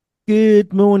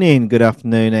Good morning, good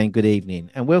afternoon, and good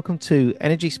evening, and welcome to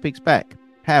Energy Speaks Back,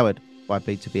 powered by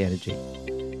B2B Energy.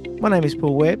 My name is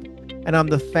Paul Webb, and I'm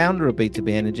the founder of B2B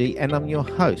Energy, and I'm your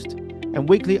host. And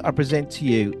weekly, I present to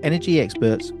you energy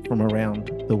experts from around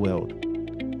the world.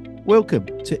 Welcome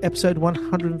to episode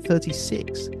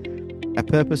 136. Our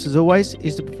purpose, as always,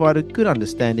 is to provide a good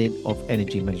understanding of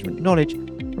energy management knowledge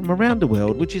from around the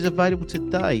world, which is available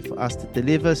today for us to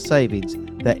deliver savings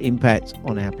that impact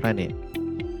on our planet.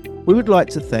 We would like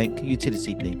to thank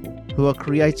utility people who are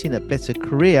creating a better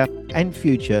career and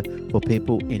future for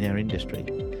people in our industry,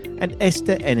 and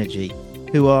Esther Energy,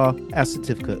 who are our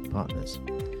certificate partners.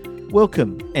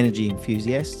 Welcome, energy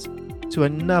enthusiasts, to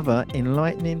another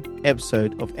enlightening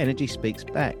episode of Energy Speaks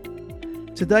Back.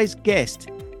 Today's guest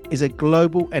is a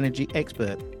global energy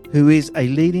expert who is a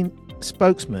leading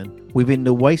spokesman within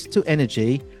the waste to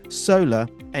energy, solar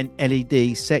and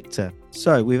LED sector.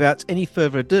 So without any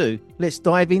further ado, let's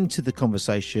dive into the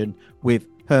conversation with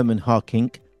Herman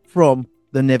Harkink from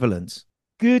the Netherlands.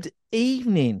 Good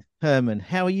evening, Herman.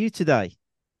 How are you today?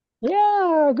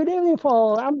 Yeah, good evening,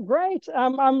 Paul. I'm great.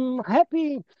 I'm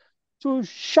happy to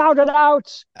shout it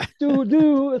out to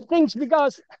do things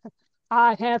because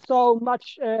I have so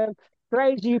much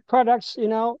crazy products,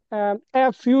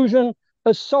 air fusion,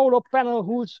 a solar panel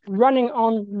who's running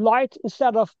on light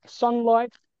instead of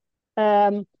sunlight,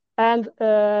 um, and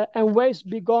waste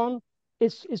be gone.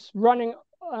 It's running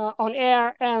on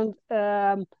air and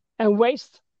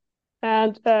waste,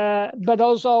 and but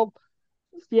also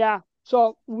yeah,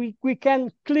 so we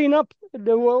can clean up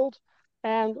the world,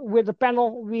 and with the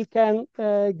panel we can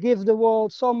give the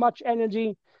world so much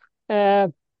energy. uh,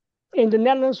 in the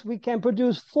Netherlands we can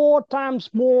produce 4 times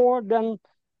more than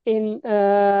in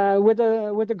with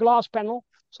a glass panel.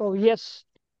 So yes,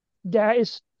 there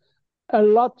is a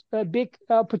big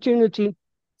opportunity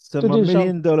So to my do so.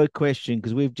 $1 million question,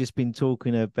 because we've just been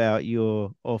talking about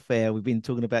your off air, we've been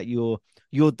talking about your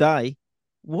day.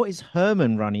 What is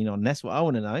Herman running on? That's what I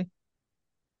want to know.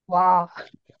 Wow,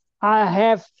 I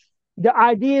have the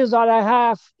ideas that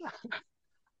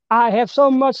I have so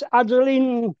much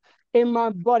adrenaline in my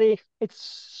body.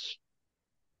 It's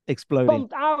Exploding.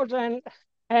 pumped out, and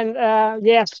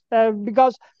yes,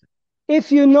 because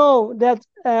if you know that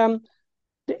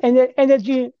the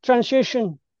energy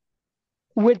transition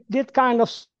with that kind of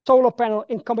solar panel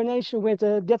in combination with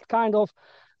that kind of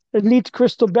lead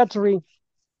crystal battery,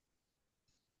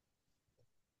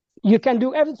 you can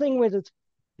do everything with it.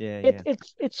 Yeah, It yeah. it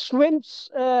it swims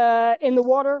in the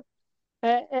water.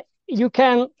 You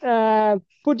can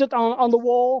put it on the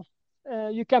wall.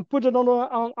 You can put it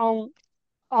on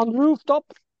rooftop.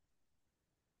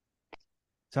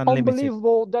 It's unlimited.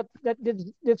 Unbelievable that's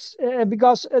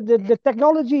because the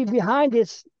technology behind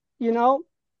this,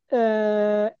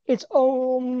 it's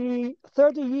only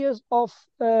 30 years of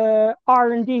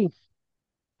R&D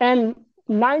and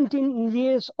 19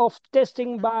 years of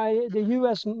testing by the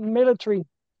US military.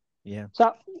 Yeah.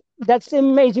 So that's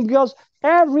amazing because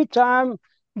every time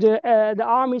the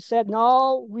army said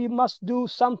no, we must do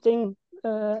something,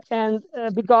 and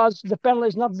because the panel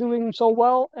is not doing so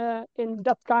well in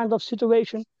that kind of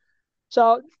situation.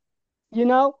 So you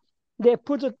know they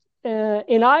put it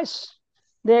in ice.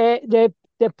 They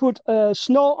put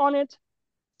snow on it.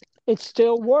 It's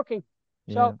still working.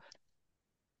 Yeah. So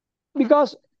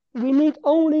because we need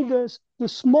only the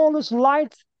smallest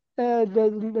light,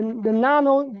 the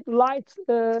nano light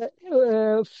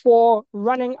for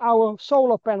running our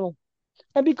solar panel.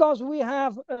 And because we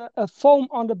have a foam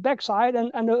on the back side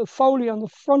and a folie on the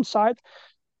front side,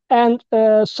 and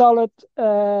solid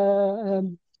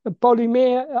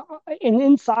polymer in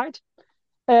inside,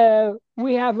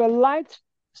 we have a light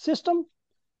system,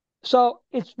 so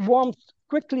it's warmed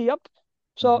quickly up.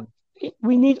 So Hmm.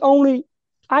 we need only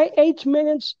 8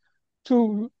 minutes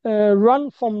to run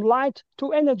from light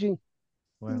to energy,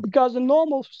 Wow. because the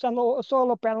normal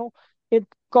solar panel, it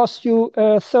costs you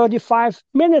 35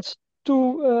 minutes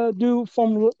to do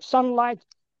from sunlight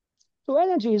to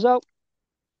energy. So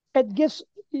it gives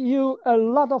you a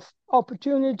lot of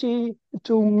opportunity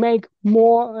to make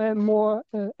more and more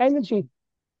energy.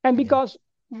 And Yeah. because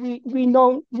we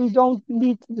don't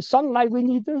need the sunlight, we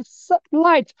need the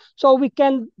light, so we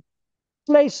can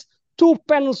place two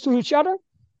panels to each other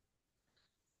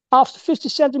after 50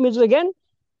 centimeters again,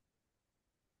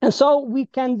 and so we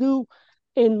can do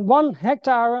in 1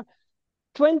 hectare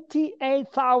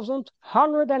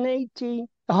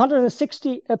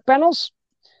 28,160 panels.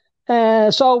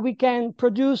 So we can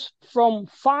produce from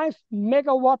 5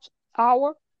 megawatt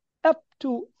hour up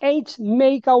to 8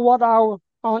 megawatt hour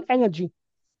on energy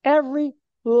every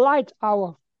light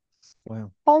hour.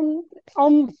 Wow. On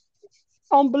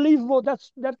unbelievable that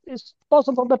is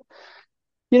possible. But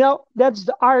you know, that's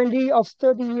the R&D of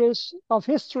 30 years of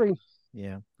history.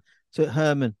 Yeah. So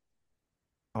Herman,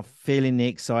 I'm feeling the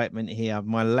excitement here.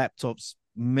 My laptop's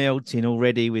melting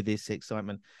already with this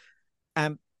excitement.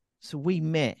 Um, so we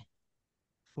met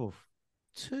for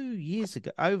 2 years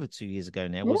ago, over 2 years ago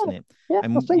now, Yeah, wasn't it? yeah, I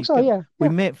And think so. Yeah, we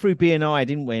yeah, met through BNI,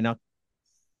 didn't we? And I,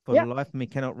 for the yeah, life of me,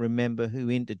 cannot remember who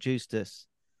introduced us,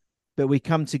 but we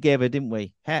come together, didn't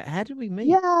we? How did we meet?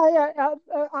 yeah, yeah.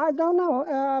 I don't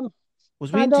know.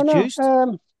 Was we I don't know. introduced?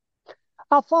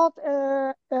 I thought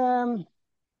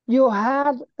you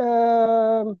had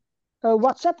a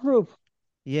WhatsApp group,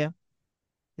 Yeah.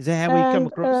 Is that how we come and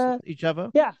across each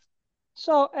other? yeah.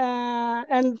 So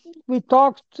and we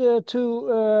talked to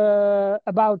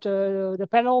about the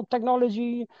panel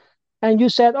technology, and you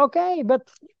said okay, but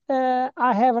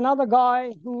I have another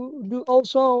guy who do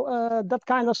also that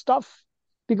kind of stuff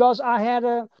because I had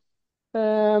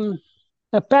um,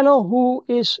 a panel who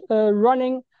is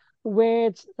running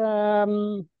with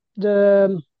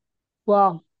the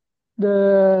well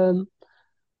the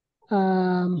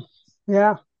um,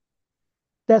 yeah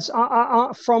that's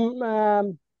from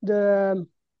the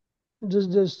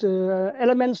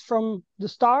elements from the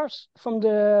stars from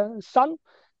the sun,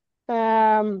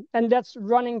 and that's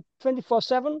running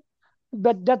 24/7.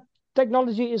 But that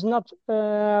technology is not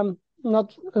No.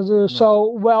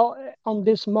 so well on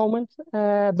this moment.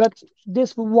 But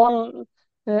this one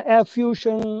air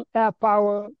fusion, air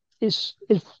power is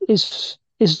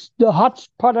the hot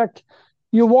product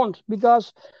you want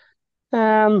because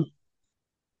um,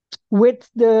 with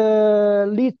the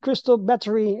lead crystal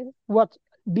battery, what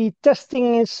the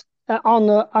testing is on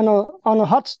a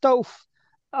hot stove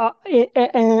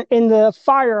in the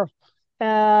fire.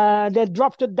 They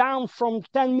dropped it down from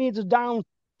 10 meters down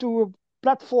to a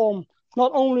platform,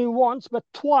 not only once but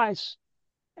twice,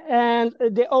 and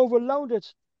they overloaded.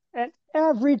 And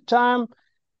every time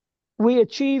we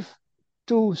achieve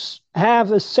to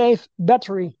have a safe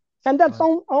battery, and that's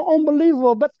Right.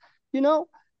 unbelievable. But you know,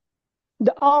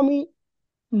 the army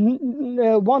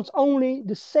wants only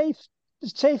the safest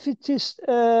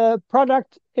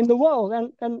product in the world,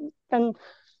 and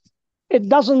it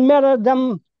doesn't matter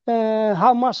them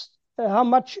how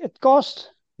much it costs.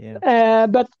 Yeah.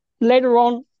 But later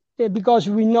on, because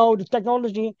we know the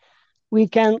technology, we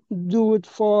can do it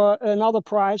for another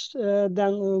price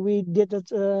than we did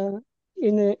it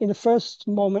in the first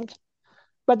moment.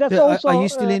 But that's So are also you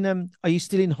still in are you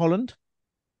still in Holland?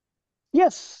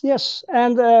 yes, yes,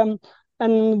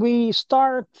 and we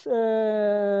start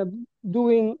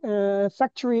doing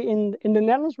factory in the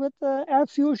Netherlands with air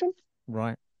fusion.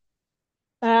 Right.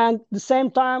 And the same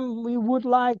time, we would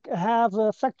like have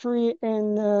a factory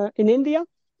in India.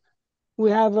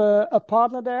 We have a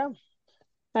partner there,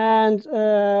 and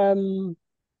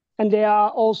they are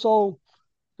also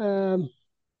um,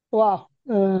 well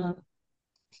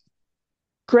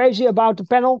crazy about the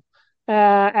panel,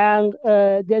 and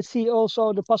they see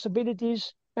also the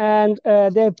possibilities, and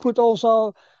they put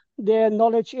also their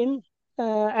knowledge in,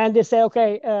 and they say,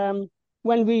 okay,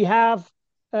 when we have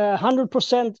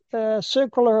 100%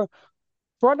 circular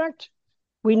product,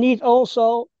 we need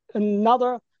also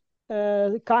another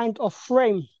kind of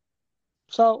frame.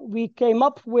 So we came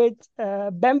up with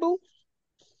bamboo.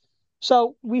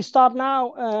 So we start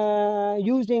now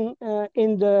using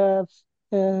in the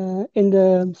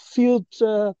field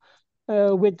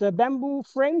with the bamboo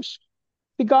frames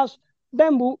because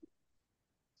bamboo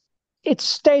it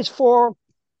stays for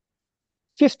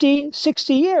 50,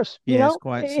 60 years. You Yeah, it's know,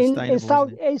 quite in sustainable, isn't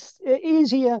South it?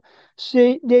 Asia,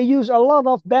 they use a lot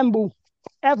of bamboo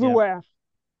Yeah. everywhere,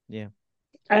 Yeah.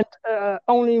 and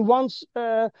only once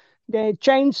they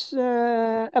change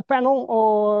a panel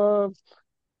or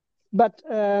but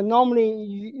normally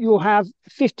you have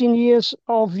 15 years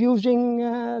of using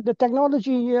the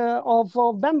technology of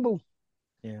bamboo.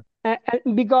 Yeah.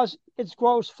 And because it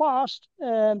grows fast,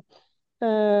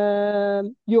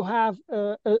 you have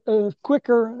a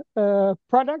quicker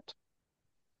product,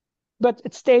 but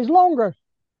it stays longer.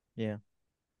 Yeah.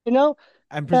 You know,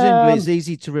 And presumably it's um,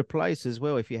 easy to replace as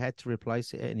well if you had to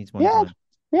replace it at any one yeah, time.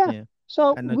 yeah. Yeah.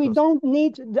 So And no we cost. don't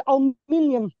need the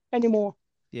aluminium anymore,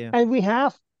 Yeah. and we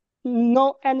have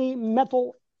no any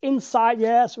metal inside.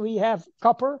 Yes, we have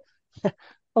copper.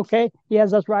 Okay,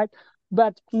 yes, that's right.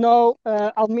 But no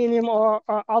aluminium or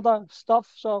other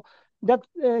stuff. So that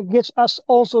gives us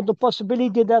also the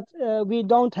possibility that we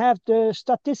don't have the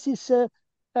statistics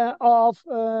of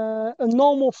a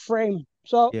normal frame.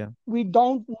 So Yeah. we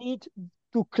don't need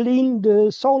to clean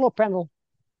the solar panel.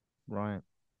 Right.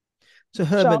 So So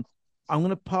Herman, I'm going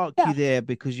to park yeah, you there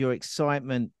because your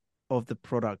excitement of the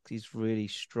product is really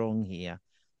strong here.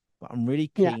 But I'm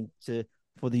really Yeah, keen to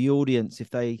for the audience if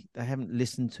they haven't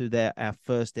listened to our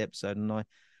first episode, and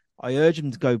I urge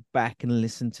them to go back and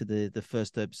listen to the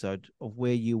first episode of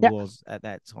where you yeah, was at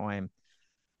that time.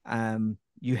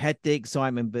 You had the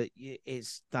excitement, but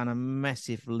it's done a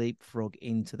massive leapfrog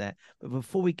into that. But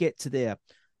before we get to there,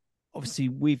 obviously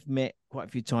we've met quite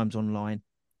a few times online.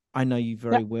 I know you yeah,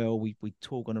 very well. We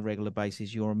talk on a regular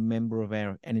basis. You're a member of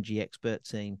our energy expert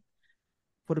team.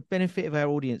 For the benefit of our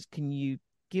audience, can you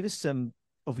give us some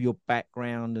of your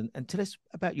background and tell us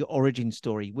about your origin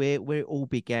story, where it all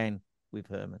began with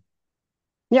Herman?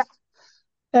 yeah.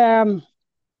 Um,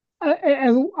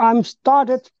 I'm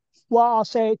started, well, I'll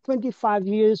say 25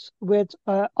 years with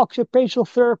occupational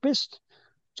therapist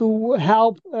to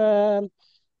help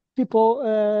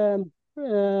people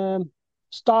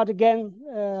start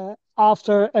again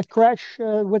after a crash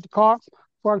with the car,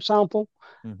 for example.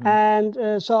 Mm-hmm.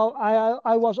 And so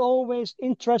I was always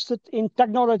interested in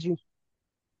technology.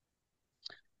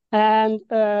 And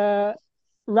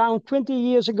around 20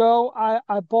 years ago,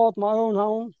 I bought my own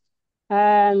home.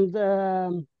 And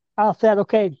I said,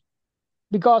 okay,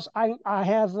 because I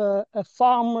have a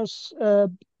farmer's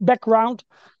background,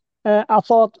 I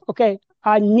thought, okay,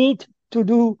 I need to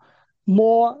do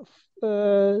more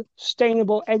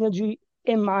sustainable energy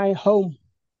in my home.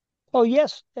 Oh,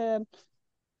 yes,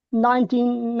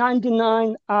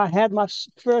 1999, I had my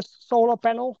first solar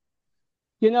panel.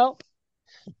 You know,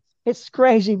 it's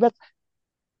crazy, but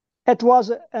it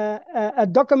was a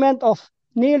document of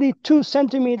nearly 2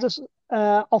 centimeters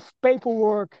of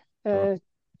paperwork. Oh,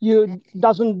 You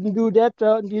doesn't do that.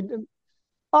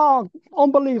 Oh,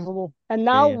 unbelievable! And yeah,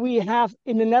 now yeah. we have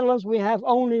in the Netherlands we have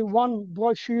only one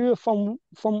brochure from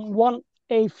one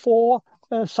A4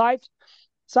 size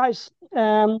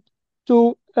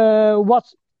to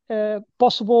what's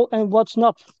possible and what's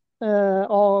not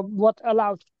or what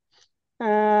allowed.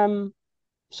 Um,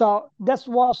 so that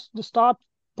was the start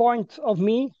point of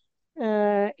me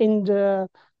in the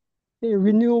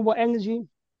renewable energy.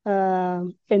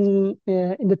 In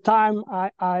the time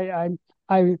I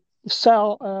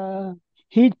sell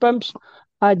heat pumps.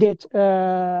 I did,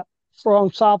 for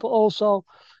example, also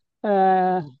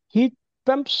uh, heat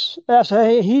pumps as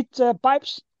heat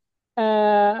pipes.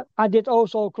 I did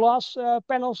also glass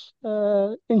panels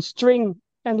in string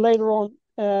and later on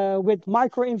with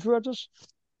micro inverters.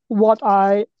 What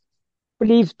I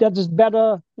believe that is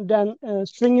better than a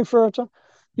string inverter.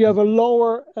 You have a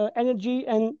lower energy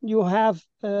and you have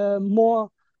uh, more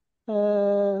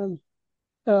or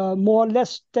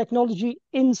less technology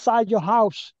inside your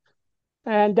house,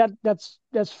 and that's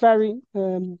very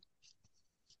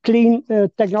clean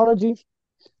technology,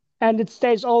 and it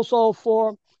stays also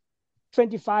for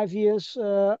 25 years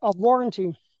of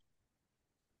warranty.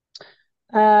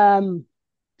 Um,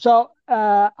 so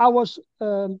I was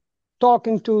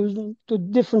talking to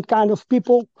different kind of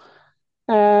people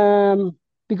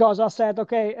because I said,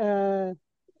 okay,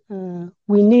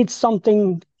 we need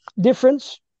something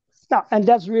different. Now, and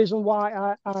that's the reason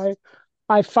why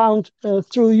I found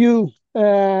through you,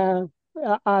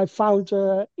 I found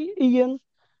Ian,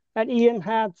 and Ian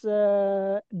had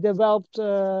developed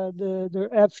the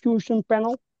air fusion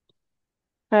panel,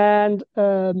 and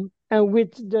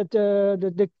with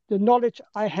the knowledge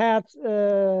I had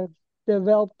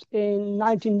developed in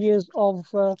 19 years of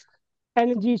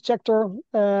energy sector,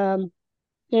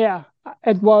 yeah,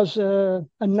 it was a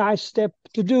nice step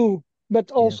to do. But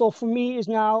Yeah. also for me is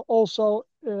now also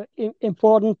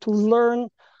important to learn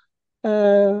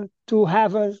to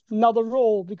have another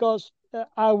role because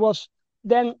I was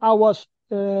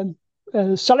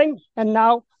selling, and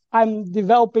now I'm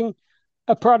developing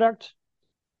a product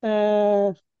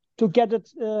uh, to get it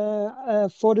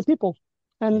for the people,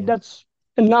 and Yeah. that's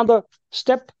another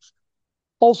step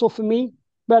also for me.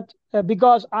 But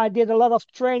because I did a lot of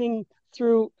training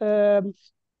through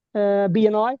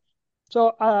BNI,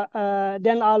 so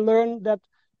then I learned that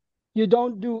you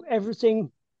don't do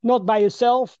everything not by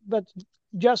yourself, but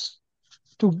just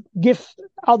to give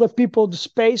other people the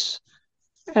space.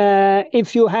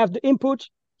 If you have the input,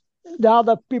 the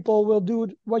other people will do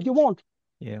what you want,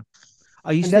 Yeah.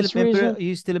 Are you and still a that's the member? Are reason.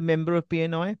 you still a member of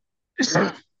BNI?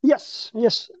 Yes,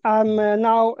 yes, I'm Mm.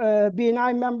 now a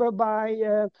BNI member by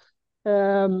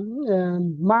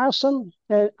Maarsen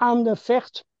aan de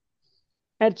Vecht.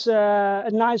 It's a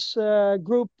nice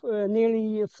group,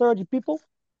 nearly 30 people,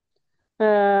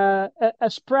 a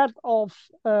spread of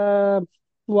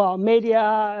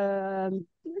media,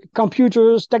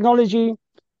 computers, technology,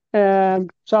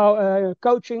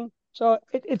 coaching. So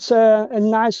it's a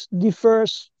nice,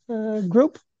 diverse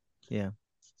group. Yeah.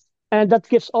 and that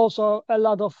gives also a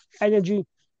lot of energy.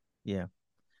 Yeah.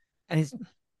 And it's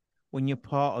when you're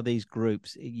part of these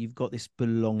groups, you've got this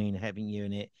belonging, having you,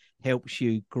 and it helps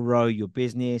you grow your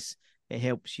business. It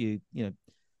helps you,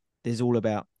 there's all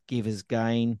about givers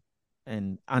gain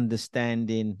and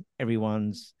understanding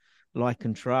everyone's like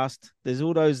and trust. There's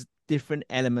all those different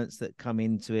elements that come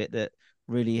into it that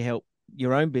really help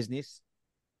your own business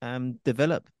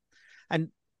develop. And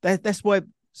that's why.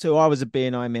 So I was a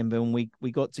BNI member, and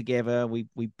we got together. We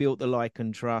built the like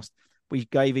and trust. We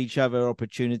gave each other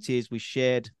opportunities. We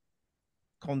shared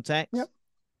Yep. contacts,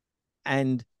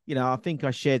 and I think I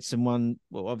shared someone.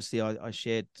 Well, obviously, I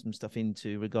shared some stuff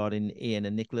into regarding Ian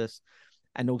and Nicholas,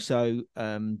 and also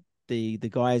the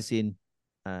guys in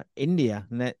India.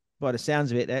 And that, by the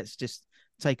sounds of it, that's just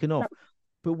taken off. Yep.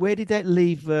 But where did that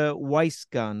leave Waste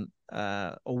Gun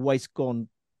or Waste Gone,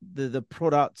 the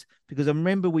product? Because I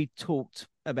remember we talked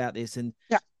about this, and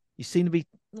Yeah. you seem to be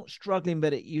not struggling,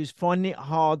 but you was finding it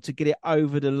hard to get it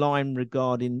over the line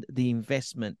regarding the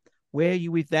investment. Where are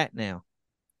you with that now?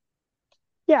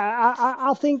 Yeah,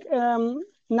 I think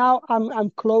now I'm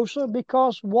closer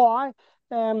because why?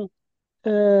 Um,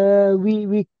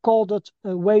 we called it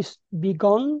waste be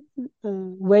gone,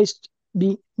 waste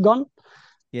be gone,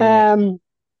 Yeah, yeah. um,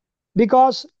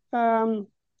 because the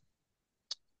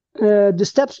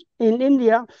steps in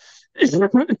India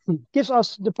gives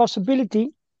us the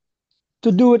possibility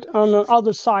to do it on the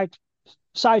other size,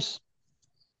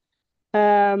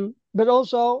 but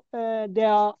also they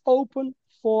are open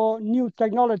for new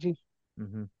technology.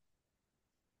 Mm-hmm.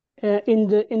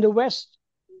 In the West,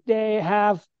 they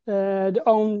have their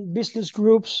own business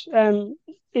groups, and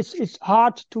it's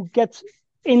hard to get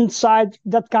inside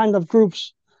that kind of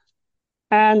groups.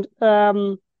 And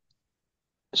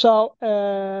so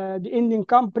the Indian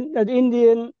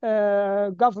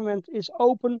government is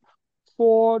open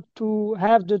for to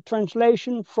have the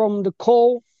translation from the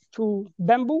coal to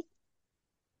bamboo.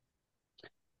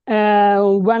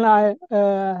 When I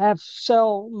have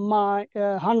sell my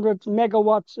 100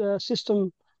 megawatt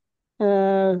system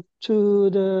to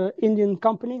the Indian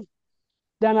company,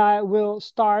 then I will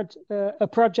start a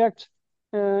project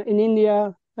in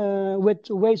India with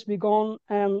waste be gone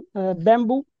and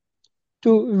bamboo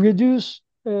to reduce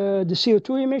the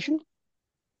CO2 emission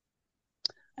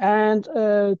and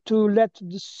to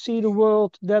see the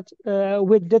world that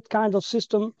with that kind of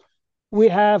system we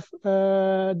have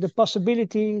the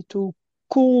possibility to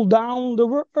cool down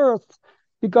the earth,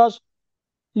 because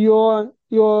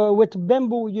with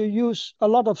bamboo you use a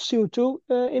lot of CO2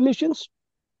 emissions,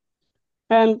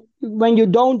 and when you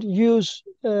don't use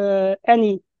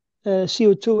any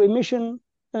CO2 emission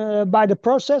by the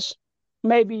process,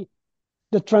 maybe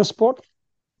the transport,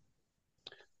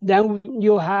 then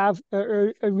you have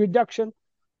a reduction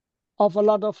of a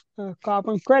lot of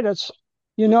carbon credits.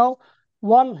 You know,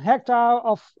 1 hectare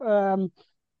of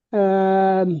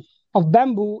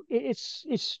bamboo,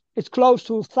 it's close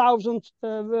to 1,000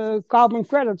 carbon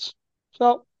credits.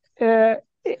 So, and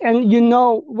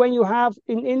when you have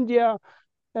in India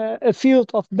a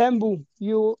field of bamboo,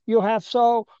 you have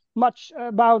so much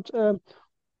about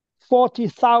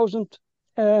 40,000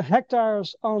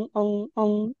 hectares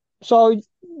on. So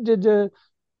the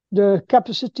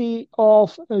capacity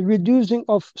of reducing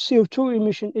of CO2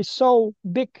 emission is so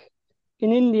big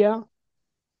in India.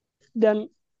 Then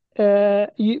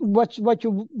what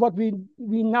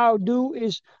we now do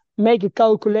is make a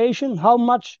calculation how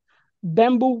much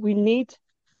bamboo we need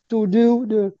to do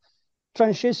the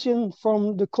transition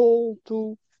from the coal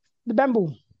to the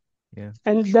bamboo, Yeah.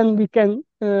 and then we can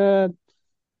uh,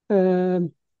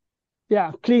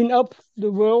 clean up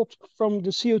the world from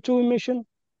the CO2 emission,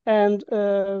 and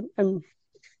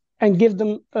give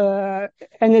them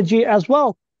energy as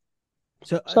well.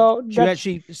 So So do you that's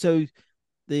actually? So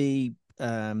the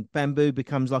bamboo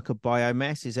becomes like a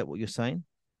biomass. Is that what you're saying?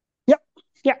 yeah,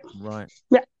 yeah, Right.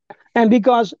 yeah, and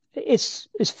because it's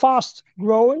fast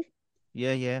growing,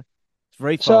 Yeah, yeah. It's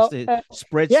very fast. so It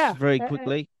spreads yeah, very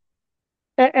quickly.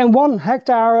 and 1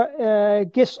 hectare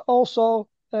gives also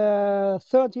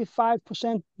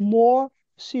 35% more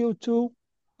CO2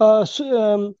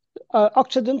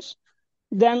 oxidants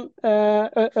than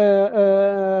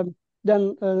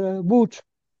wood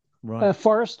Right.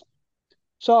 forest.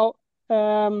 So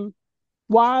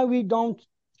why we don't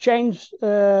change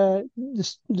the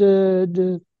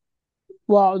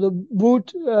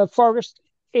wood forest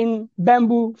in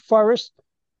bamboo forest,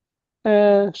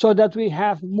 so that we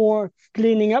have more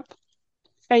cleaning up?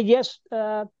 And yes,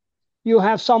 you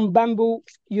have some bamboo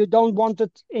you don't want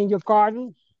it in your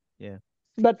garden, Yeah.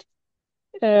 but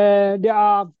there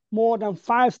are more than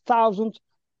 5,000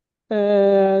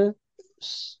 uh,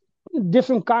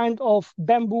 different kind of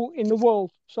bamboo in the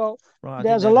world. So Right, I didn't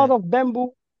there's a know lot that. of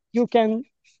bamboo you can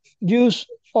use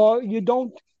or you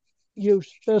don't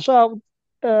use.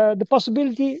 The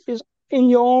possibility is in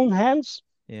your own hands.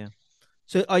 Yeah.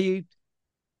 So are you,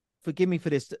 forgive me for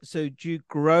this, so do you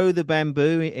grow the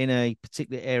bamboo in a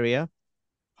particular area,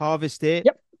 harvest it,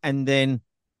 Yep. and then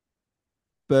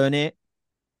burn it,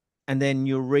 and then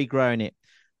you're regrowing it?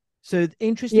 So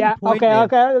interesting Yeah. point Okay. there.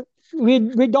 Okay.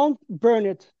 We don't burn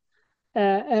it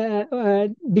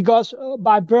because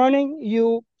by burning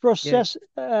you Yeah, process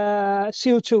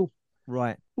CO2.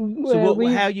 right. So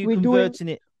what how are you We doing converting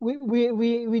it?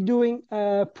 we doing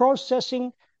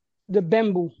processing the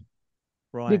bamboo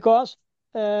Right, because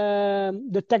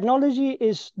the technology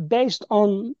is based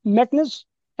on magnets.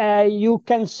 You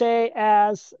can say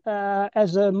as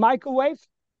a microwave.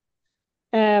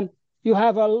 Um, you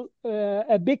have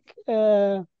a big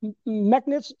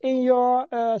magnets in your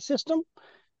system,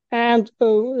 and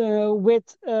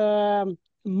with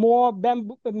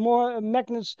more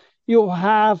magnets, you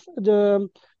have the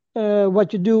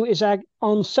what you do is like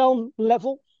on cell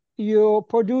level, you're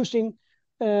producing,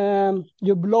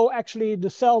 you blow actually the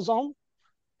cells on,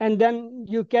 and then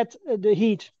you get the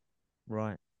heat.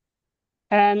 right.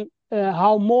 And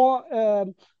how more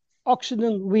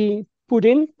oxygen we put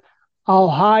in, how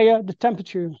higher the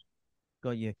temperature.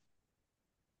 Got you.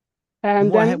 And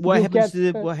And then what you happens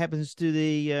get to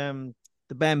the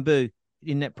bamboo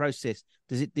in that process?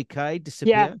 Does it decay, yeah.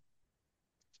 disappear?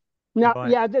 Now,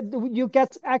 Right. yeah, you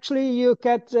get actually you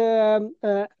get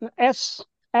ash,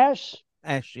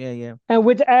 Ash, yeah, yeah. and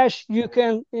with ash you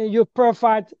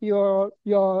provide your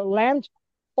land,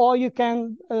 or you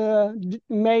can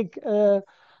make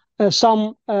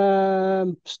some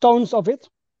stones of it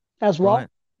as Right. well.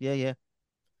 Yeah, yeah.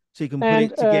 So you can put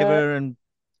And it together and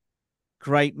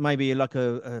create maybe like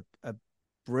a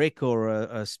brick or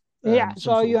yeah, some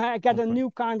so sort you of get a concrete.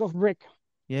 new kind of brick.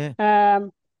 Yeah,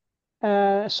 Um,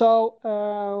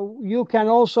 you can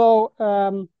also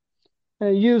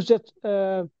use it.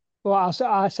 Well,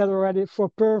 I said already for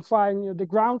purifying the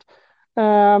ground,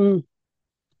 um,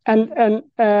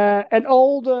 and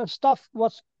all the stuff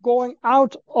what's going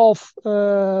out of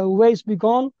waste be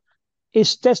gone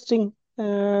is testing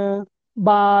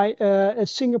by a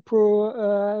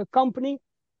Singapore company,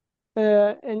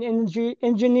 an energy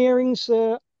engineering's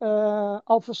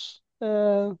office,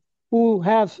 who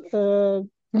have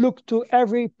looked to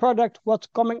every product what's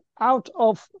coming out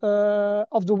of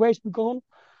the waste be gone,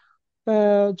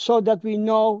 so that we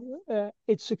know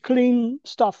it's a clean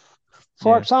stuff.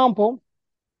 For yeah, example,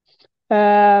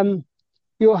 um,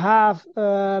 you have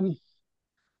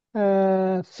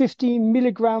 50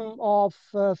 milligram of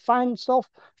fine stuff,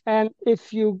 and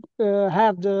if you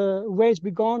have the waste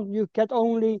be gone, you get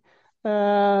only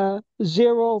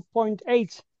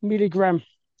 0.8 milligram.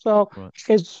 So right.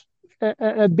 it's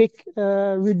a big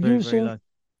Very, very reducing. low.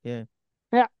 Yeah,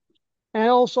 Yeah, and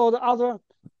also the other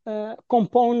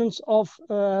components of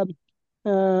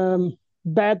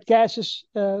bad gases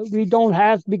we don't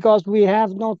have because we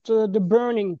have not the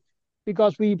burning,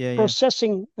 because we yeah, yeah,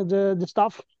 processing the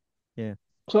stuff. yeah.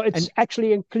 So it's And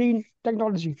actually a clean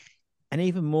technology.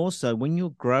 even more so when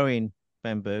you're growing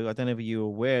bamboo, I don't know if you're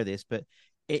aware of this, but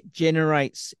it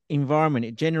generates environment,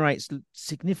 it generates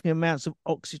significant amounts of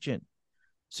oxygen.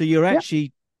 So you're Yeah,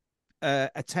 actually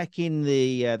attacking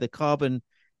the carbon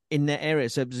in that area.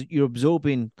 So you're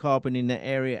absorbing carbon in that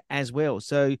area as well.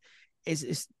 So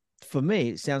it's for me,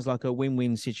 it sounds like a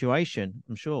win-win situation.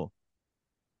 I'm sure.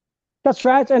 that's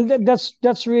right, and that's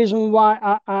the reason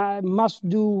why I must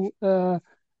do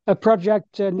a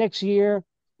project next year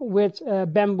with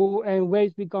bamboo and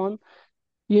waste be gone.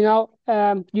 You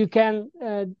can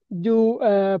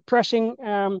do pressing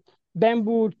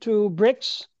bamboo to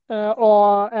bricks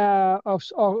or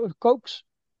cokes,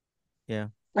 Yeah,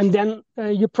 and then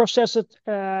you process it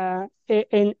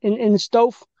in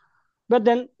stove. But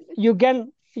then you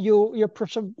again you're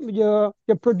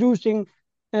producing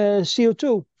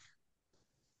CO2,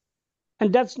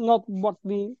 and that's not what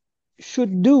we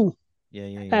should do. yeah,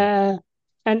 yeah, yeah, Uh,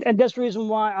 and that's the reason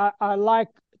why I like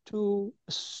to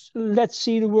let's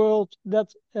see the world that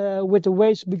with the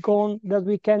waste be gone, that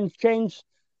we can change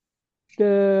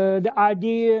the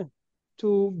idea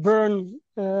to burn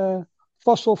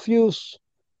fossil fuels,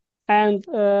 and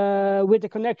with the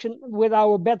connection with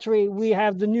our battery we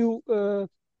have the new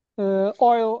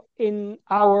oil in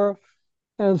our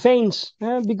veins,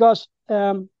 because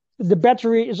the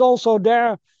battery is also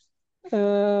there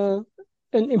uh,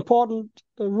 an important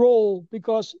role,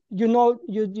 because you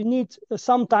need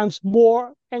sometimes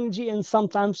more energy and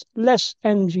sometimes less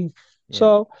energy. yeah,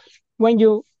 So when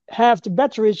you have the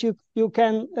batteries, you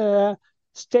can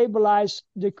stabilize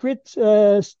the grid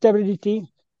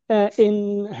stability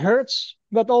in hertz,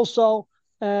 but also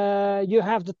you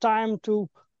have the time to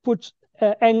put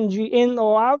energy in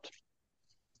or out.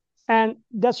 And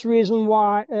that's the reason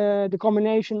why the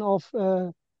combination of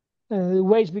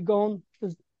waste be gone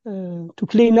to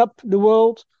clean up the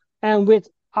world, and with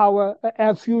our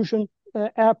air fusion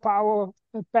air power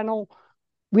panel,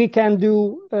 we can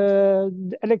do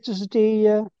the electricity.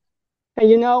 And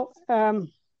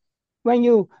when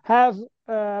you have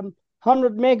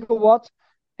 100 megawatt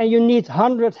and you need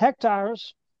 100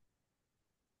 hectares,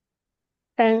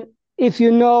 and if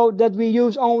you know that we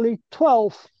use only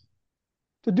 12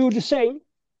 to do the same,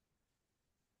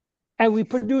 and we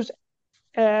produce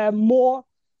more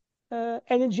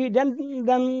energy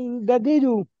than that they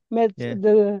do with Yeah.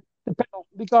 the panel,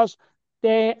 because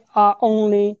they are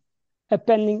only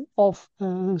depending of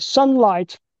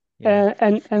sunlight, Yeah.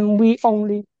 and we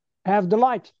only have the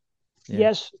light. Yeah.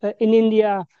 Yes, in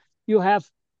India you have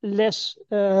less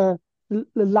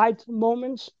light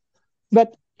moments,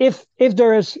 but if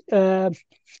there is an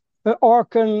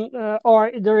orkan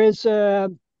or there is uh,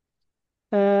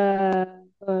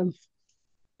 um,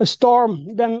 a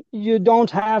storm, then you don't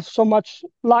have so much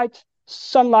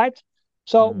sunlight.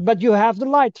 So, Mm. but you have the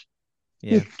light.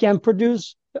 You Yeah. can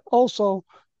produce also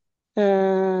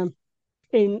uh,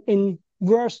 in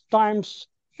worse times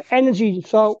energy.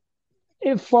 So,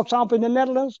 if, for example, in the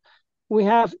Netherlands, we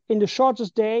have in the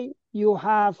shortest day you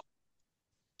have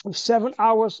 7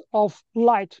 hours of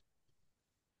light.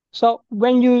 So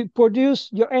when you produce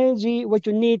your energy, what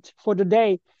you need for the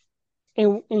day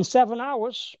in 7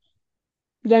 hours,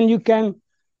 then you can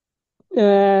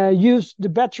use the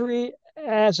battery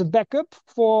as a backup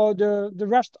for the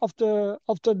rest of the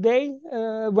day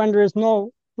when there is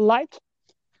no light.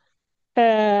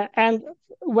 And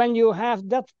when you have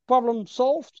that problem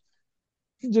solved,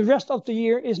 the rest of the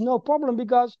year is no problem,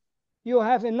 because you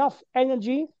have enough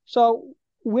energy. So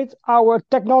with our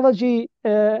technology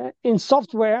in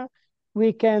software,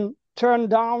 we can turn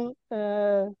down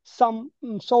some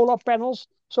solar panels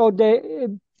so they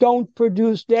don't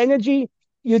produce the energy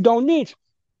you don't need.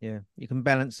 Yeah. You can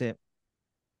balance it.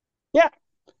 Yeah.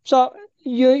 So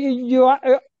you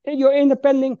are you're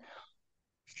independent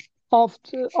of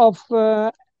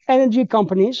energy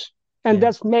companies, and Yeah.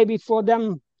 that's maybe for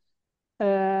them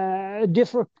a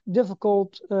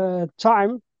difficult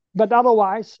time. But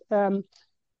otherwise, in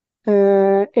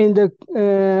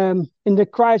the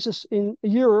crisis in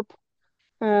Europe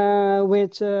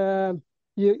with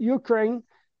Ukraine,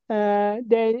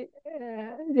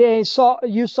 they saw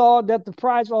you saw that the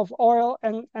price of oil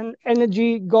and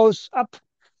energy goes up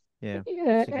Yeah.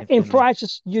 in Significantly.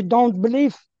 prices you don't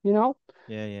believe, Yeah.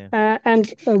 Yeah.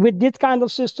 and with this kind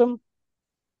of system,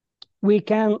 we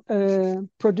can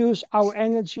produce our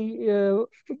energy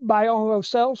by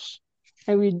ourselves,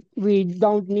 and we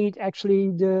don't need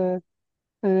actually the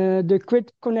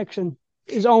grid connection.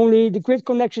 The grid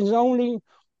connection is only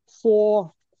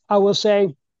for, I will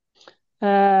say,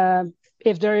 uh,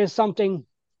 if there is something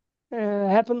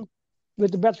happen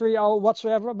with the battery or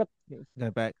whatsoever. But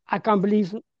Go back. I can't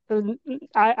believe,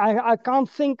 I can't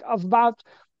think about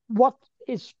what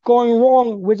is going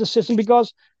wrong with the system,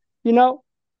 because you know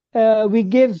we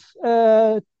give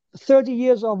 30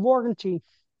 years of warranty,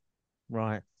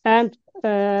 Right. and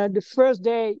the first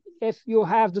day, if you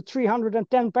have the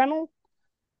 310 panel,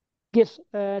 gives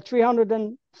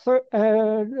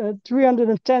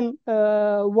 310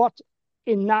 watt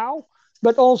in now,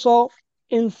 but also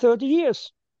in 30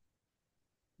 years.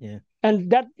 Yeah.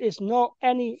 And that is no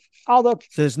any other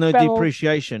So there's no panel.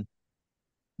 depreciation.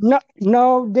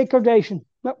 No degradation.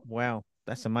 No. Wow.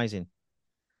 That's amazing.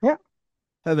 Yeah.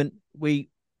 Herman,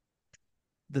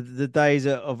 the days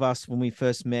of us when we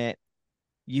first met,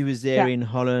 you was there Yeah. in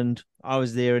Holland, I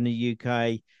was there in the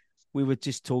UK. We were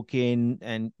just talking,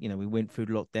 and we went through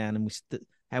lockdown, and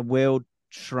our world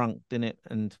shrunk, didn't it?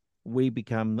 And we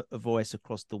become a voice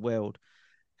across the world.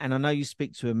 And I know you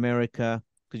speak to America,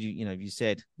 because you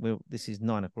said, well, this is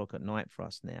 9 o'clock at night for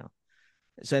us now,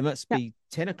 so it must Yeah. be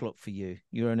 10 o'clock for you.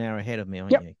 You're an hour ahead of me,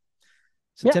 aren't Yep. you?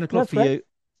 So Yeah. 10 o'clock That's for correct. you.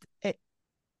 Eh,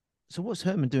 So what's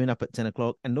Herman doing up at 10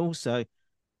 o'clock? And also,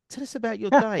 tell us about your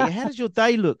day. How does your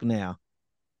day look now?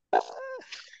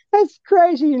 It's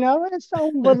crazy, It's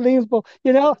unbelievable,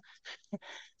 Yeah.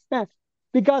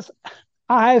 Because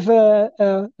I have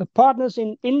partners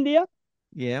in India.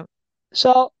 Yeah.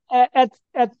 So at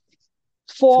So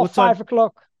four, what time? 5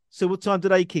 o'clock, So what time do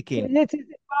they kick in? it is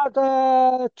about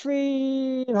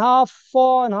 3.5,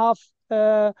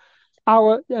 4.5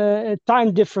 hour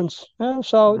time difference.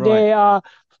 So Right. they are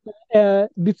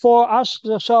before us.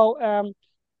 So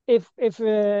if it's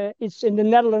in the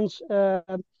Netherlands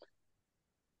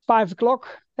 5 o'clock,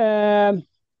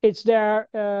 it's there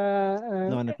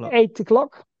 9 o'clock. 8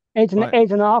 o'clock, Right.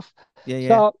 8 and a half. Yeah, yeah.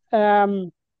 So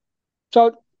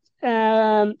so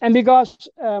and because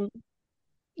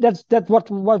that's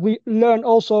what we learn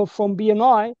also from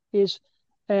BNI is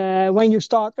when you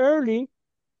start early,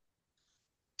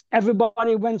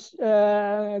 everybody went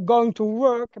going to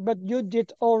work, but you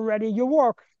did already your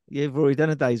work. You've already done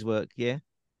a day's work. Yeah.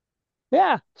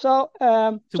 Yeah. So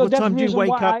So so what that's time the do you reason wake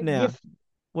why up I now? give.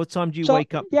 What time do you So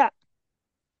wake up? yeah,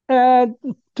 uh,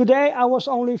 today I was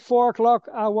only 4 o'clock.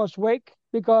 I was awake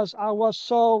because I was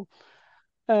so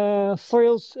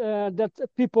thrilled that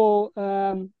people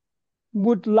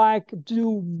would like to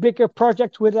do bigger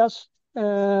projects with us,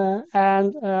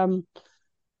 and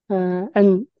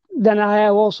then I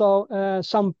have also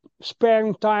some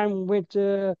sparing time with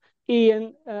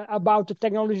Ian about the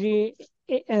technology,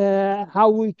 how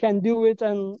we can do it,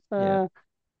 and Yeah.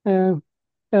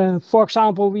 uh, for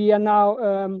example, we are now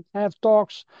have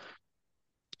talks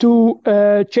to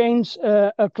change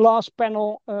a glass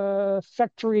panel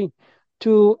factory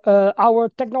to our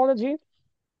technology.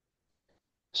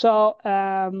 So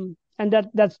and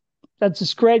that's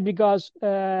just great because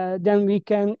then we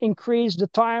can increase the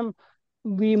time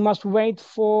we must wait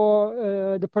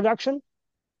for the production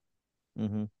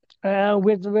Mm-hmm.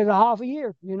 with a half a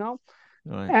year, you know.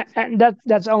 Right. And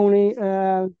that's only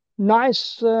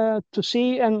nice to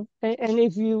see. And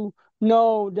if you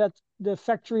know that the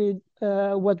factory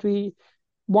what we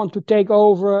want to take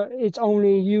over, it's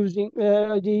only using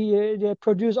they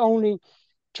produce only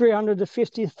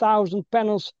 350,000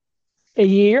 panels a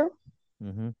year,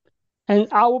 Mm-hmm. and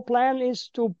our plan is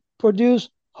to produce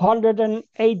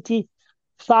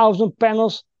 180,000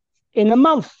 panels in a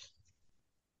month.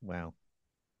 Wow.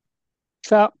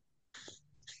 So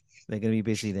They're going to be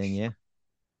busy then.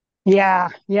 Yeah.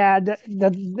 yeah,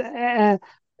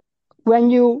 when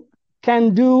you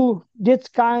can do this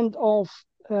kind of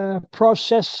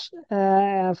process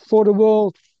for the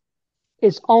world,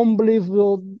 it's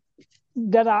unbelievable.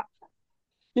 That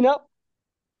you know,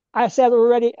 I said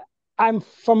already, I'm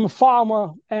from a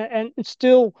farmer, and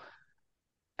still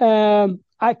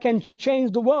I can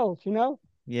change the world. Yeah.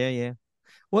 Yeah.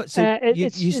 What? So you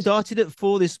It's started at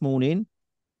 4 this morning.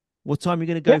 What time are you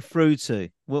going to yeah. go through to?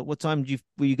 What time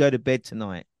will you go to bed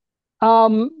tonight?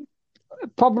 Um,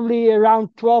 Probably around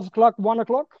 12 o'clock, 1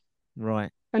 o'clock,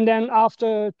 Right. and then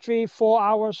after 3, 4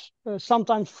 hours,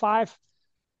 sometimes five,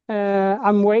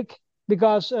 I'm awake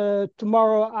because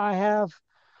tomorrow I have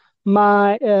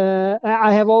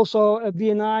also a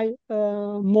BNI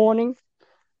morning,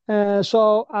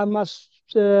 so I must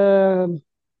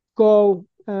go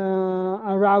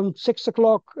around 6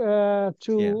 o'clock Yeah.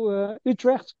 to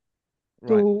Utrecht Right.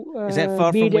 to Is that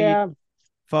far be from there.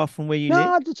 far from where you live?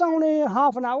 No, it's only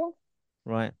half an hour.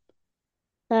 Right.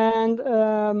 And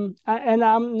I'm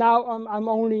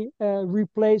only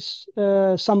replace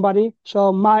somebody.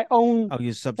 So my own Oh,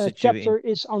 you're substituting. chapter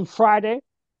is on Friday.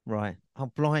 Right.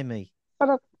 Oh, blimey.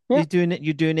 But yeah,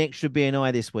 You're doing extra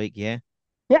BNI this week, yeah?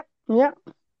 yeah, yeah.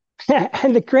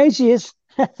 And the crazy is,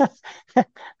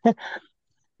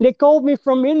 they called me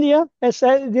from India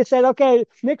and they said, okay,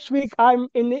 next week I'm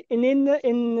in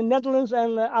the Netherlands,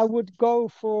 and I would go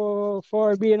for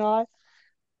a BNI.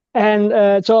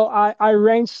 And so I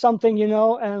arranged something,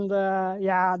 and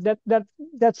yeah,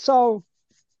 that's so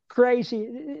crazy.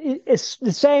 It's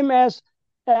the same as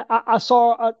I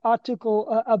saw an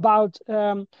article about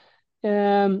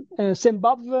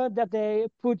Zimbabwe, that they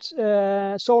put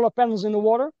solar panels in the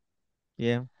water,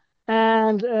 Yeah.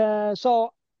 and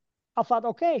so I thought,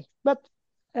 okay, but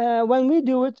when we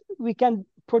do it, we can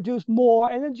produce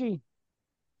more energy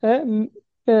in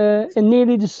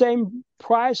nearly the same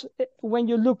price when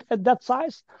you look at that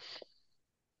size.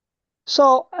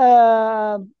 So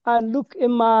I look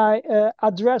in my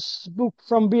address book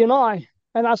from BNI,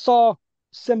 and I saw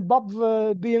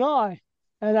Zimbabwe BNI,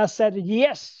 and I said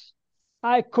yes.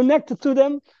 I connected to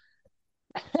them,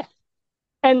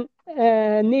 and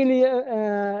nearly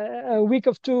a week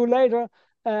or two later,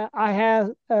 I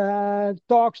had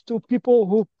talks to people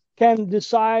who can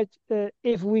decide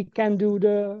if we can do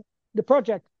the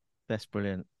project. That's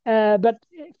brilliant. But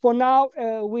for now,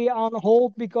 we are on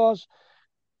hold because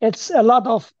it's a lot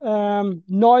of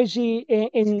noisy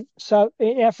in South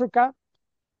in Africa.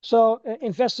 So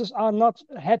investors are not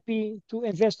happy to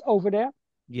invest over there.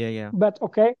 Yeah, yeah. But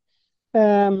okay,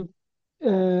 um,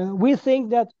 we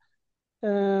think that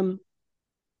um,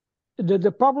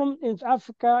 the problem in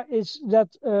Africa is that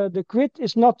the grid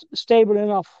is not stable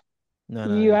enough. No,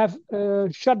 no, You yeah. have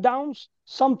shutdowns,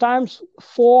 sometimes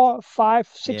 4, 5,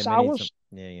 Yeah, 6 many some. hours.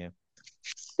 Yeah, yeah.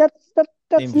 The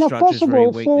That's not infrastructure is very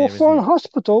possible weak there, isn't for a it?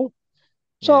 hospital.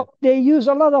 Yeah. So they use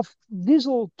a lot of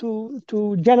diesel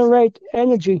to generate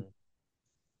energy. Mm.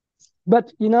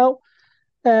 But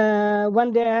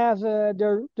when they have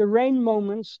the rain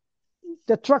moments,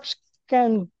 the trucks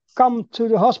can come to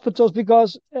the hospitals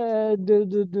because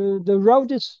the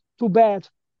road is too bad.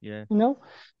 Yeah. You know,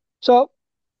 so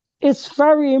it's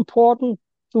very important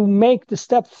to make the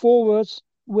step forwards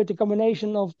with the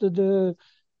combination of the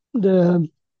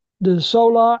the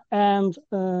solar and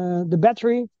the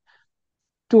battery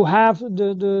to have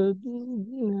the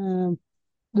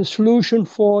solution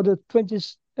for the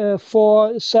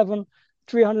 24/7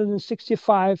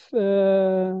 365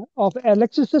 of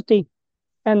electricity.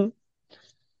 And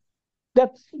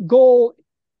that goal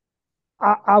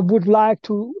I would like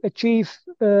to achieve.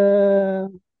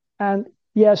 And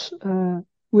yes,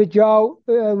 with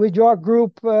your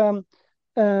group of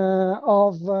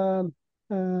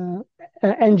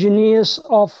engineers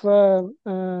uh,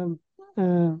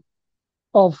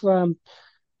 of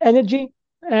energy,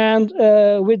 and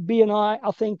with BNI,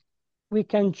 I think we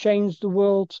can change the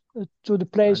world to the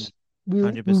place we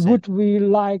 100%. would we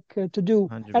like to do.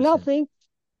 And I 100%. think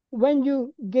when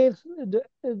you give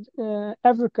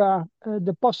Africa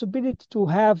the possibility to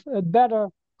have a better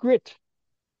grid,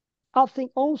 I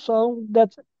think also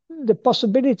that the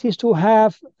possibilities to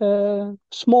have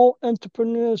small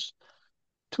entrepreneurs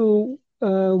to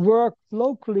work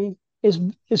locally is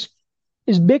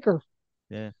is bigger.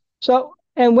 Yeah. So,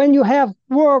 and when you have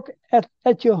work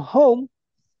at your home,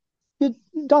 you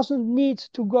doesn't need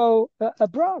to go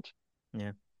abroad.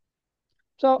 Yeah. I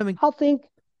So mean, I think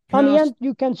can on I the ask? end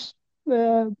you can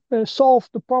solve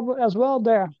the problem as well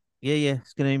there. Yeah, yeah.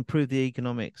 It's going to improve the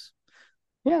economics.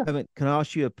 Yeah, I mean, can I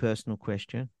ask you a personal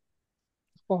question?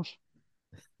 of course.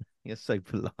 You're so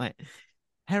polite.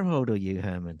 How old are you,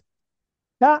 Herman?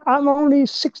 Yeah, I'm only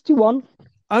 61.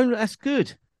 Oh, that's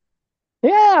good.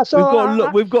 Yeah, so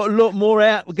We've got a lot more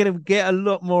out. We're going to get a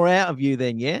lot more out of you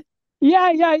then, yeah?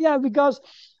 yeah, because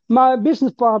my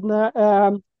business partner,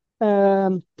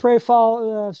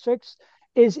 Prefal Strix,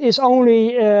 is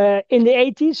only in the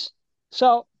 80s.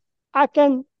 So I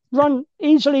can run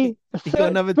easily You got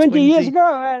another 20 years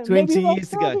ago, and maybe 20 even years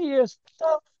to go. 30 years.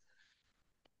 So,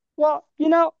 well,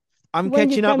 I'm when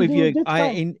you catching up can with do you. this I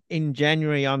kind, in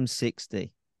January I'm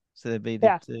 60. So there'll be the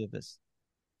yeah. two of us.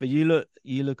 But you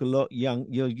look a lot young.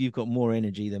 You've got more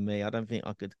energy than me. I don't think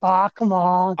I could. Ah, come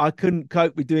on. I couldn't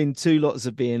cope with doing two lots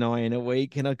of BNI in a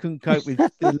week, and I couldn't cope with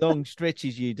the long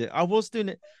stretches you do. I was doing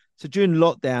it. So during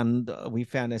lockdown, we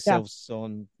found Yeah, ourselves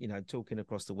on, talking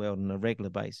across the world on a regular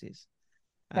basis.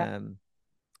 yeah. Um,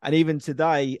 and even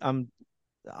today,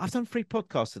 I've done 3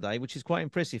 podcasts today, which is quite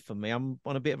impressive for me. I'm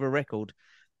on a bit of a record.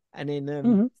 And then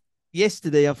Hmm.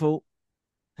 yesterday, I thought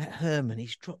that Herman,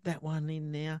 he's dropped that one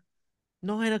in there.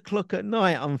 9 o'clock at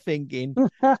night, I'm thinking.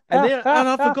 And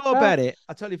I forgot about it.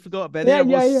 I totally forgot about it. Then Yeah, I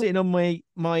was yeah, yeah. sitting on my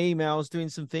emails doing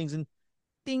some things, and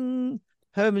ding,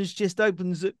 Herman's just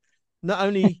opens it. Not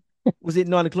only was it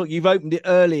 9 o'clock, you've opened it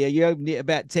earlier. You opened it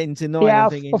about 10 to 9. I'm Yeah,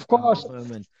 thinking, of oh course.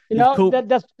 Herman, You know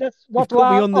that's you've what we caught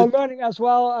me are on the learning as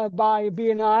well by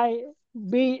BNI.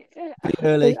 Be be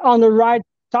early. on the right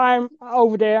time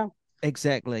over there.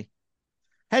 Exactly.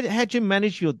 How do you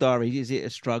manage your diary? Is it a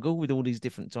struggle with all these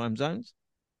different time zones?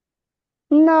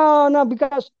 No, no,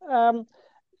 because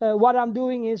what I'm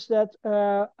doing is that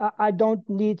I don't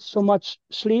need so much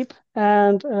sleep,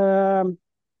 and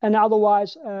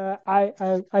otherwise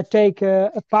I take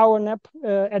a power nap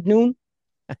at noon,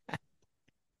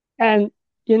 and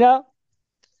you know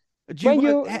when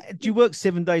you Do you work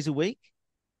 7 days a week?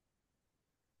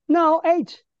 no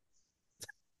 8.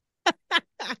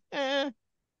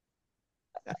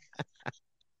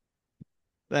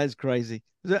 That's crazy.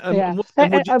 Yeah.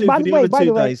 And what do you do for the other By two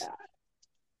the way, days?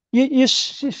 you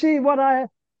see what I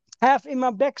have in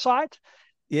my backside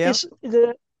Yeah, is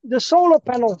the solar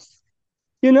panel.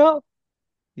 You know,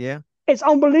 yeah, it's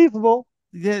unbelievable.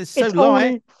 yeah. It's so It's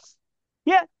light. only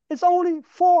yeah, it's only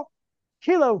 4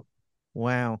 kilo.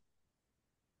 Wow.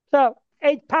 So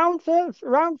 8 pounds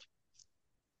around.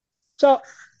 So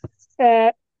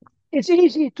uh, it's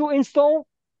easy to install.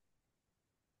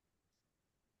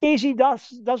 Easy does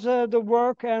the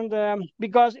work, and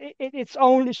because it's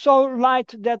only so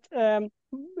light that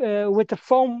with the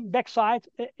foam backside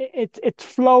it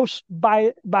flows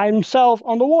by himself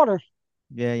on the water.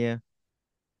 Yeah, yeah,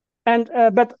 And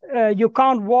but you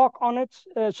can't walk on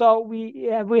it. So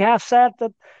we have said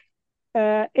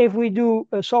that if we do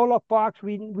solar parks,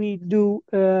 we do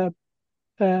a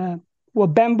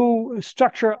bamboo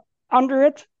structure under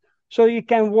it, so you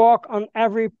can walk on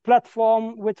every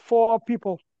platform with 4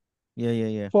 people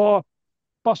Yeah. for Yeah.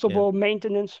 possible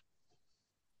maintenance.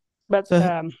 But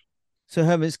So, so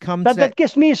Herman, it's come to that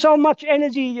gives me so much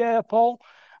energy, Paul,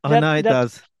 I that know it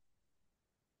does.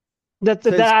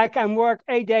 So that I can work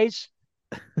 8 days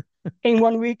in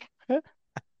 1 week.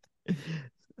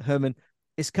 Herman,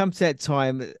 it's come to that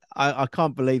time. I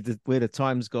can't believe that where the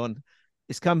time's gone.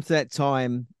 It's come to that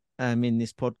time in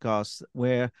this podcast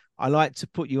where I like to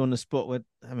put you on the spot. Where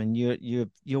I mean,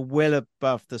 you're well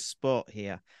above the spot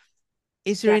here.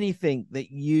 Is there Yeah, anything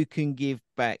that you can give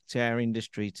back to our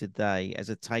industry today as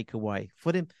a takeaway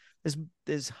for them?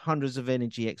 There's hundreds of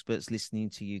energy experts listening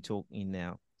to you talking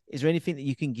now. Is there anything that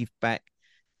you can give back?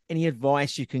 Any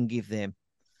advice you can give them?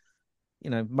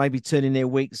 Maybe turning their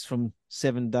weeks from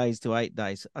 7 days to 8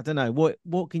 days. I don't know.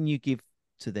 What can you give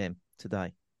to them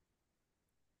today?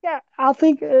 yeah. I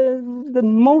think the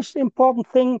most important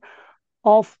thing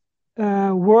of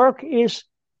work is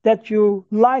that you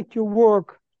like your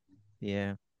work.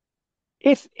 Yeah,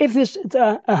 If it's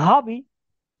a hobby,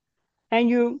 and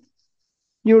you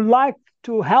like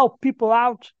to help people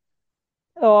out,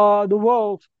 the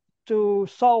world, to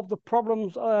solve the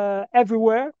problems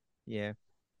everywhere, yeah,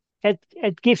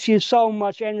 it gives you so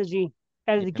much energy,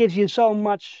 and it yeah, gives you so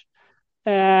much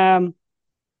um,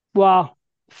 well,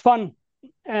 fun,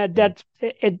 yeah. that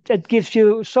it gives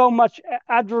you so much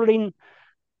adrenaline,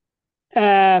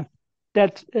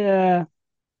 that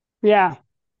yeah,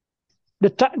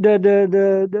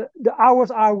 the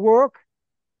hours I work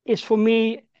is for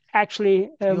me actually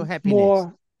It's your happiness.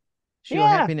 more. It's your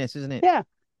Yeah, happiness, isn't it? yeah.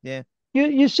 Yeah.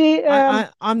 You see,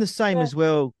 I'm the same uh, as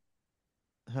well,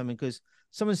 Herman, because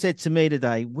someone said to me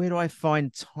today, where do I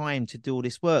find time to do all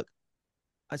this work?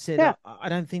 I said, yeah, I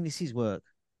don't think this is work.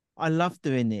 I love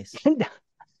doing this. yeah,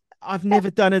 I've never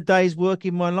done a day's work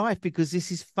in my life because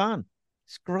this is fun.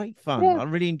 It's great fun. yeah, I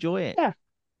really enjoy it. yeah,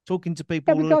 Talking to yeah.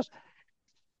 people. Because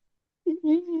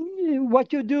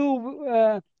what you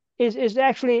do is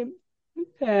actually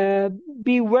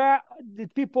beware the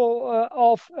people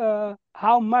of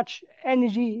how much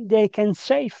energy they can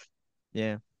save.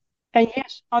 Yeah, And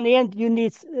yes, on the end, you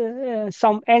need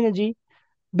some energy,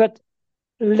 but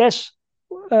less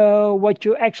what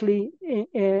you actually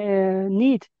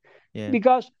need. yeah,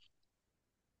 Because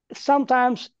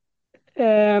sometimes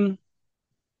um,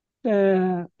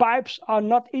 pipes are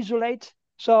not isolated,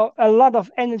 so a lot of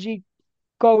energy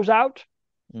goes out.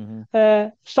 hmm,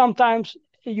 Sometimes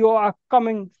you are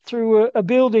coming through a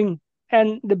building,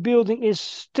 and the building is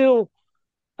still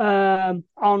on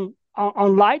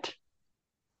light.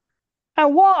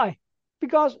 And why?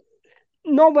 Because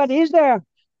nobody is there.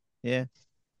 yeah.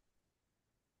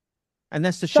 And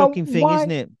that's the So shocking thing,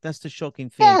 isn't why? it? That's the shocking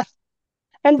thing. Yeah,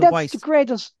 and The that's the waste.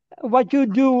 greatest what you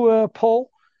do, Paul,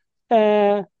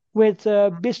 uh, with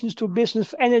business to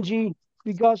business energy,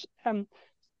 because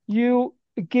you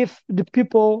give the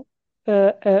people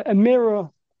a mirror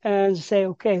and say,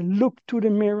 okay, look to the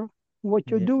mirror what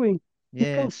you're Yeah, doing. You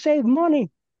yeah. can save money,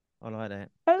 I like that.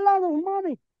 a lot of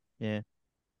money. Yeah.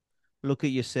 Look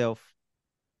at yourself.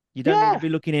 You don't need to Yeah, be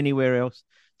looking anywhere else.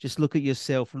 Just look at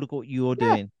yourself. Look what you're yeah,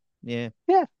 doing. Yeah,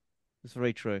 yeah. that's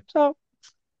very true. So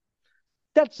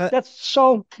that's Uh, that's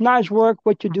so nice work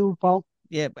what you do, Paul.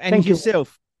 yeah, and Thank you.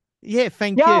 yourself. Yeah,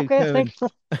 thank Yeah, you, okay, Herman. thank you.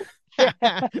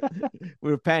 Yeah.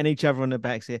 We're patting each other on the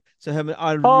backs here. So, Herman,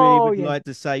 I really Oh would yeah. like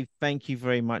to say thank you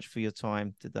very much for your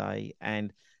time today.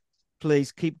 And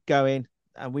please keep going.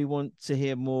 And we want to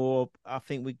hear more. I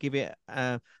think we give it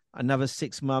another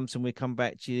 6 months and we come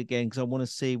back to you again because I want to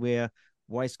see where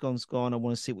Wastegon's gone. I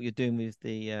want to see what you're doing with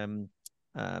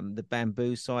the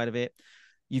bamboo side of it.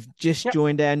 You've just Yeah,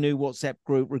 joined our new WhatsApp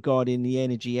group regarding the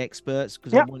energy experts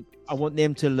because yeah. I want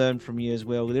them to learn from you as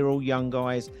well. They're all young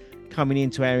guys coming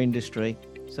into our industry.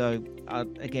 So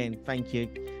again, thank you.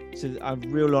 It's a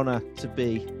real honor to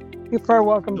be You're very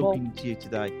welcome, Paul. talking to you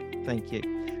today. Thank you.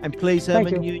 And please,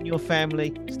 Thank Herman, you. you and your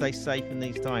family stay safe in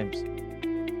these times.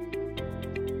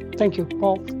 Thank you,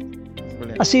 Paul.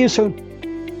 Brilliant. I'll see you soon.